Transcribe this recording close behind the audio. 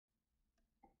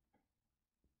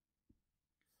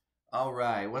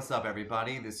Alright, what's up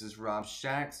everybody? This is Rob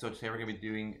Shack. So today we're going to be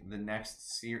doing the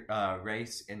next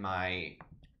race in my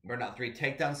Burnout 3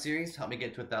 Takedown series. Help me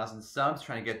get to 1,000 subs.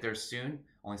 Trying to get there soon.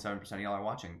 Only 7% of y'all are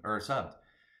watching, or subbed.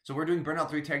 So we're doing Burnout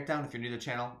 3 Takedown. If you're new to the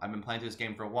channel, I've been playing through this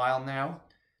game for a while now.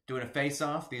 Doing a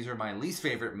face-off. These are my least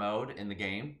favorite mode in the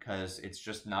game because it's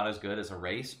just not as good as a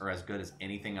race or as good as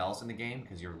anything else in the game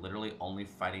because you're literally only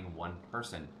fighting one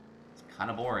person. It's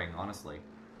kind of boring, honestly.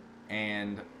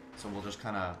 And so we'll just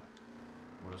kind of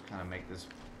make this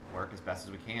work as best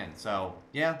as we can. So,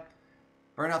 yeah,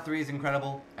 Burnout 3 is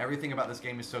incredible. Everything about this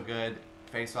game is so good.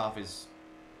 Face-Off is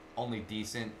only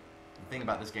decent. The thing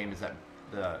about this game is that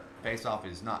the Face-Off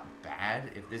is not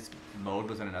bad. If this mode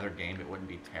was in another game, it wouldn't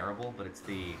be terrible, but it's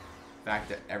the fact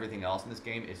that everything else in this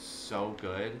game is so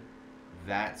good.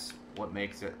 That's what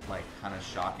makes it, like, kind of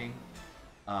shocking.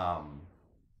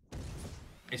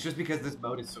 It's just because this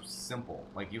mode is so simple.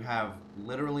 Like, you have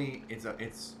literally, it's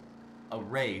a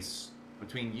race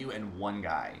between you and one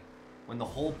guy, when the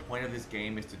whole point of this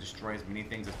game is to destroy as many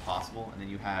things as possible, and then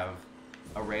you have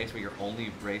a race where you're only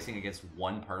racing against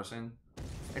one person.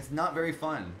 It's not very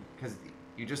fun, because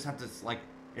you just have to, like,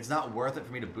 it's not worth it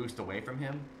for me to boost away from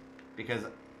him, because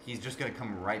he's just going to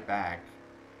come right back,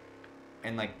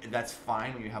 and, like, that's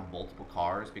fine when you have multiple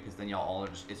cars, because then y'all all are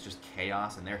just, it's just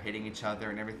chaos, and they're hitting each other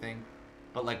and everything.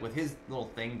 But, like, with his little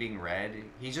thing being red,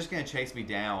 he's just going to chase me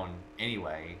down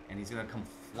anyway, and he's going to come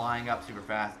flying up super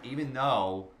fast, even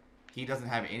though he doesn't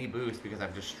have any boost because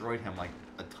I've destroyed him, like,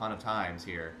 a ton of times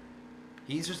here.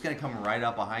 He's just going to come right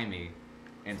up behind me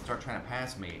and start trying to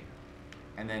pass me.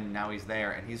 And then now he's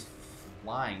there, and he's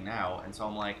flying now, and so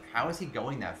I'm like, how is he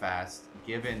going that fast,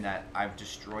 given that I've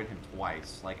destroyed him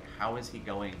twice? Like, how is he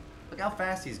going? Look how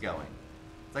fast he's going.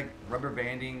 It's like rubber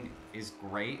banding is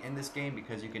great in this game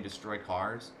because you can destroy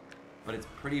cars, but it's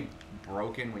pretty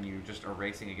broken when you just are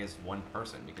racing against one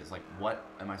person because, like, what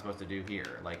am I supposed to do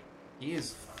here? Like, he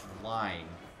is flying,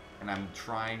 and I'm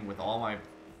trying with all my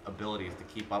abilities to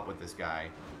keep up with this guy.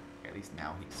 Okay, at least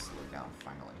now he's slowed down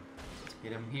finally. Let's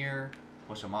hit him here,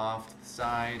 push him off to the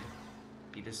side.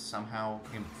 He just somehow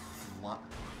came fly.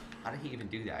 How did he even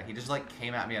do that? He just, like,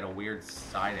 came at me at a weird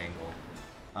side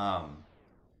angle.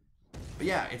 But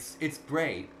yeah, it's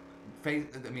great. I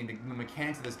mean, the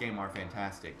mechanics of this game are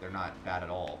fantastic. They're not bad at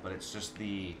all. But it's just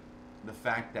the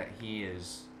fact that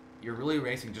you're really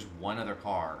racing just one other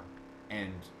car,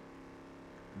 and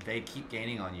they keep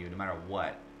gaining on you no matter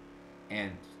what.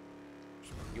 And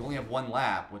you only have one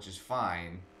lap, which is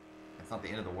fine. It's not the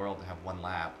end of the world to have one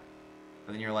lap.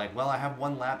 But then you're like, well, I have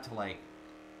one lap to, like,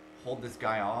 hold this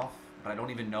guy off, but I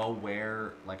don't even know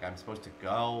where, like, I'm supposed to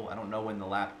go. I don't know when the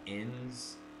lap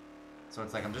ends. So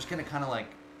it's like, I'm just going to kind of, like,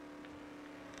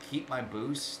 keep my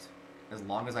boost as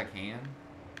long as I can,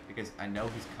 because I know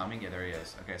he's coming. Yeah, there he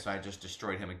is. Okay, so I just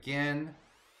destroyed him again.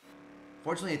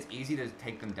 Fortunately, it's easy to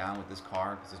take them down with this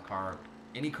car, because this car,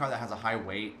 any car that has a high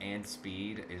weight and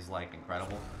speed is, like,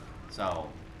 incredible. So,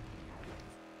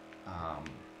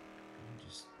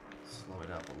 just slow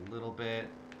it up a little bit,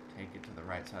 take it to the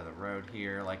right side of the road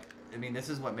here. Like, I mean, this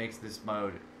is what makes this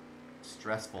mode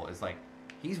stressful, is, like,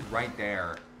 he's right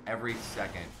there every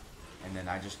second, and then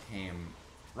I just came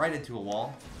right into a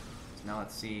wall. So now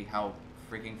let's see how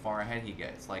freaking far ahead he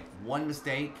gets. Like, one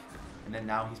mistake, and then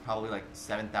now he's probably like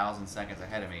 7,000 seconds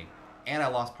ahead of me, and I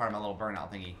lost part of my little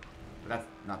burnout thingy. But that's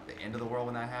not the end of the world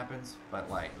when that happens. But,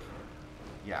 like,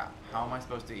 yeah, how am I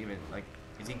supposed to even, like,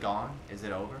 is he gone? Is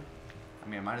it over? I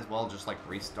mean, I might as well just, like,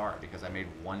 restart because I made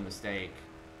one mistake.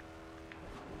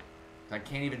 I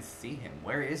can't even see him.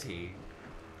 Where is he?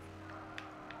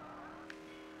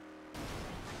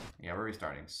 Yeah, we're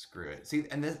restarting. Screw it. See,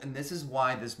 and this is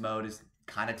why this mode is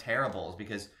kind of terrible, is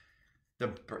because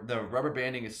the rubber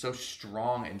banding is so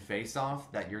strong in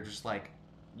face-off that you're just like,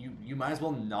 you might as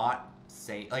well not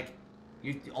say, like,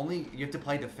 you have to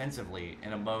play defensively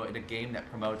in a game that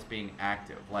promotes being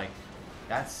active. Like,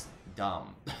 that's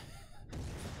dumb.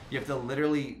 You have to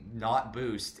literally not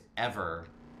boost ever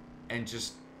and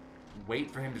just wait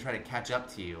for him to try to catch up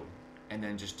to you and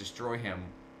then just destroy him.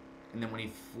 And then when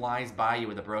he flies by you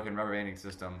with a broken rubber banding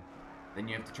system, then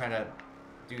you have to try to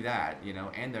do that, you know?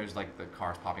 And there's, like, the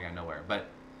cars popping out of nowhere. But,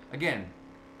 again,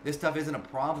 this stuff isn't a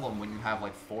problem when you have,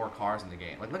 like, 4 cars in the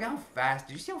game. Like, look how fast,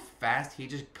 did you see how fast he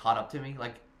just caught up to me?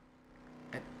 Like,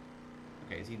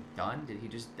 okay, is he done? Did he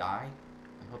just die?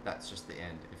 I hope that's just the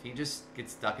end. If he just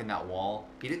gets stuck in that wall,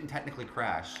 he didn't technically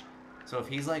crash. So if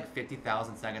he's, like,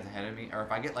 50,000 seconds ahead of me, or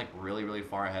if I get, like, really, really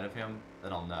far ahead of him,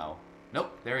 then I'll know.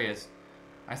 Nope, there he is.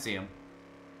 I see him.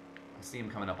 I see him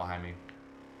coming up behind me. I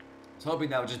was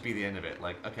hoping that would just be the end of it.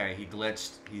 Like, okay, he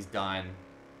glitched. He's done.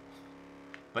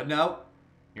 But no.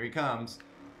 Here he comes.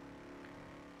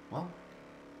 Well,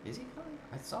 is he coming?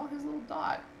 I saw his little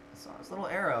dot. I saw his little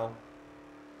arrow.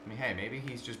 I mean, hey, maybe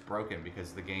he's just broken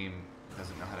because the game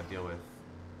doesn't know how to deal with...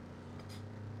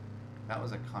 That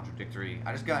was a contradictory...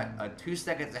 I just got a 2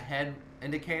 seconds ahead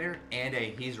indicator and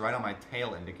a he's right on my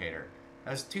tail indicator.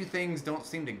 Those two things don't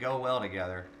seem to go well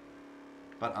together.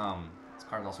 But, this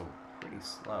car's also pretty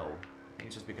slow. I think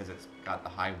it's just because it's got the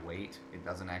high weight. It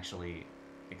doesn't actually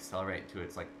accelerate to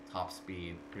its, like, top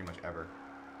speed pretty much ever.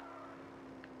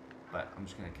 But I'm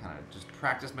just gonna kind of just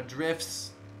practice my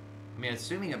drifts. I mean,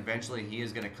 assuming eventually he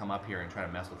is gonna come up here and try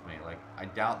to mess with me. Like, I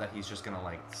doubt that he's just gonna,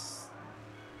 like,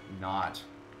 not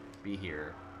be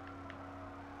here.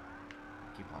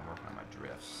 Keep on working on my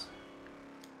drifts.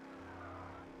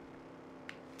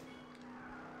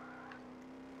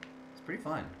 It's pretty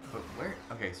fun. But where?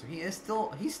 Okay, so he's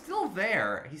still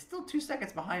there. He's still 2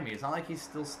 seconds behind me. It's not like he's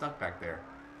still stuck back there.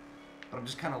 But I'm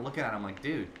just kind of looking at him like,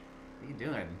 dude, what are you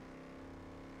doing?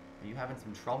 Are you having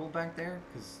some trouble back there?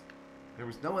 Because there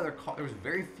was no other car. There was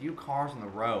very few cars on the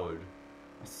road.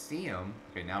 I see him.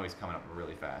 Okay, now he's coming up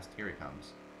really fast. Here he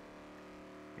comes.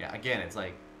 Yeah, again, it's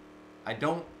like, I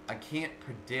can't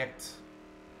predict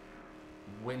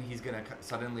when he's gonna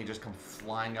suddenly just come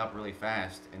flying up really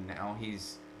fast, and now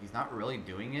he's not really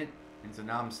doing it, and so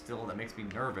now that makes me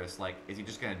nervous. Like, is he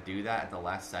just gonna do that at the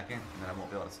last second, and then I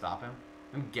won't be able to stop him?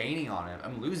 I'm gaining on him.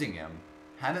 I'm losing him.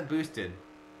 Haven't boosted.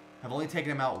 I've only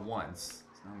taken him out once.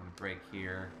 So now I'm gonna brake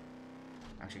here.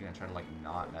 Actually gonna try to, like,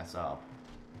 not mess up,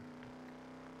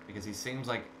 because he seems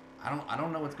like I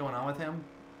don't know what's going on with him.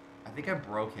 I think I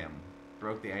broke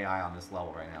the AI on this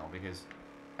level right now, because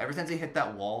ever since he hit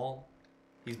that wall,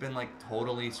 he's been, like,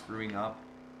 totally screwing up,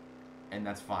 and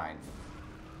that's fine.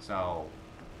 So,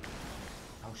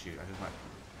 oh shoot, I just went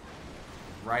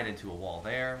right into a wall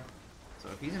there. So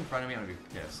if he's in front of me, I'm gonna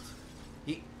be pissed.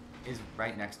 He is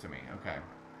right next to me. Okay.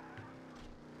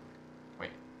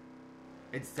 Wait.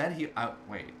 It said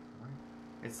wait.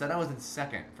 It said I was in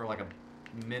second for like a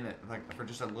minute, like for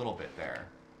just a little bit there.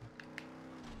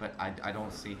 But I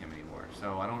don't see him anymore,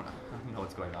 so I don't know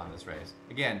what's going on in this race.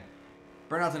 Again,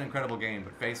 Burnout's an incredible game,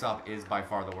 but Face Off is by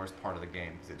far the worst part of the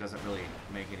game because it doesn't really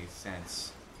make any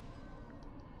sense.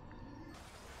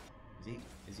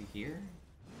 Is he here?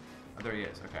 Oh, there he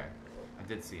is. Okay, I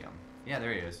did see him. Yeah,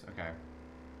 there he is. Okay.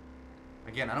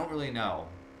 Again, I don't really know.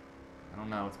 I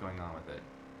don't know what's going on with it,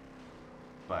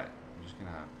 but I'm just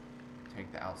gonna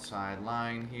take the outside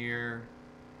line here.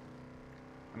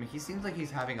 I mean, he seems like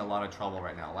he's having a lot of trouble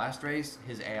right now. Last race,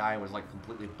 his AI was like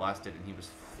completely busted and he was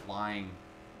flying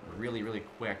really, really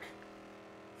quick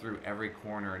through every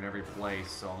corner and every place.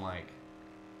 So I'm like,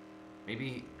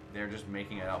 maybe they're just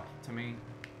making it up to me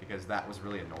because that was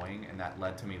really annoying and that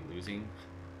led to me losing.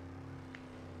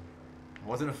 I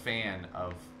wasn't a fan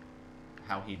of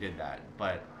how he did that,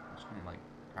 but I'm just gonna like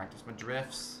practice my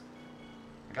drifts.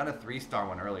 I got a 3-star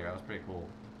one earlier. That was pretty cool.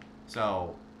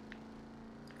 So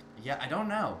yeah, I don't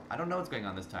know. I don't know what's going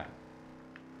on this time.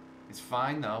 It's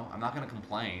fine, though. I'm not going to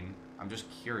complain. I'm just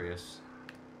curious.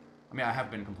 I mean, I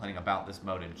have been complaining about this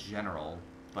mode in general,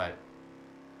 but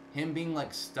him being,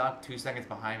 like, stuck 2 seconds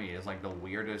behind me is, like, the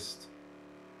weirdest...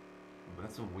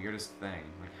 That's the weirdest thing.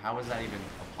 Like, how is that even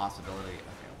a possibility?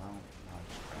 Okay, well, I'll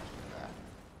just crash into that.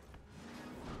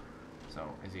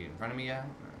 So, is he in front of me yet?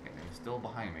 Okay, he's still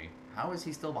behind me. How is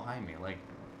he still behind me? Like,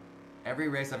 every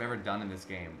race I've ever done in this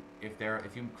game,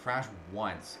 if you crash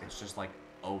once, it's just like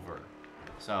over.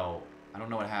 So I don't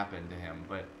know what happened to him,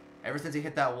 but ever since he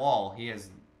hit that wall, he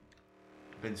has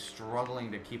been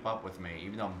struggling to keep up with me,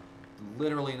 even though I'm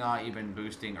literally not even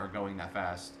boosting or going that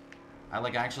fast. I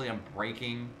like actually am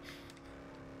braking.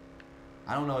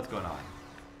 I don't know what's going on.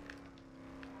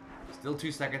 Still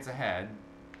 2 seconds ahead.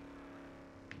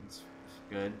 It's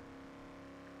good.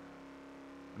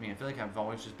 I mean, I feel like I've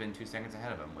always just been 2 seconds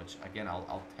ahead of him, which, again,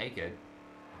 I'll take it.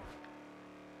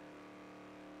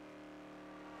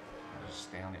 I'll just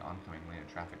stay on the oncoming lane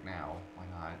of traffic now. Why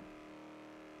not?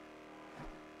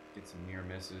 Get some near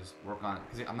misses. Work on...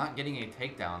 Because I'm not getting a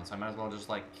takedown, so I might as well just,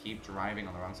 like, keep driving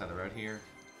on the wrong side of the road here.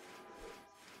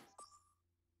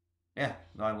 Yeah,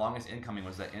 my longest incoming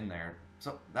was that in there.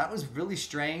 So, that was really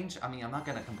strange. I mean, I'm not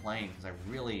going to complain, because I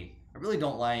really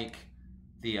don't like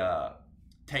the,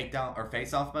 Takedown or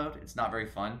face-off mode. It's not very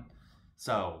fun.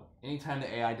 So anytime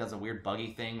the AI does a weird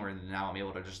buggy thing where now I'm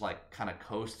able to just like kind of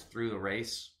coast through the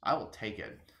race, I will take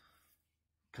it.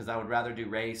 Because I would rather do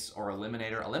race or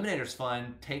eliminator. Eliminator's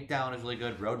fun. Takedown is really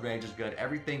good. Road rage is good.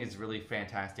 Everything is really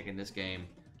fantastic in this game.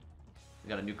 We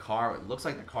got a new car. It looks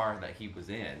like the car that he was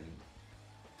in.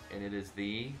 And it is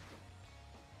the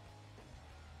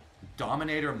The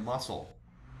Dominator muscle.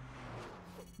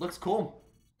 Looks cool.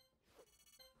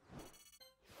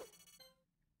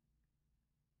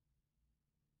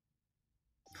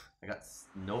 I got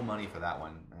no money for that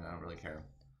one, and I don't really care.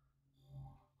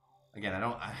 Again,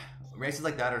 races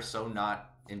like that are so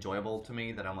not enjoyable to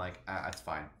me that I'm like, that's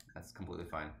fine. That's completely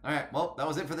fine. All right, well, that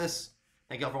was it for this.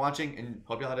 Thank you all for watching, and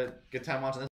hope you all had a good time watching this.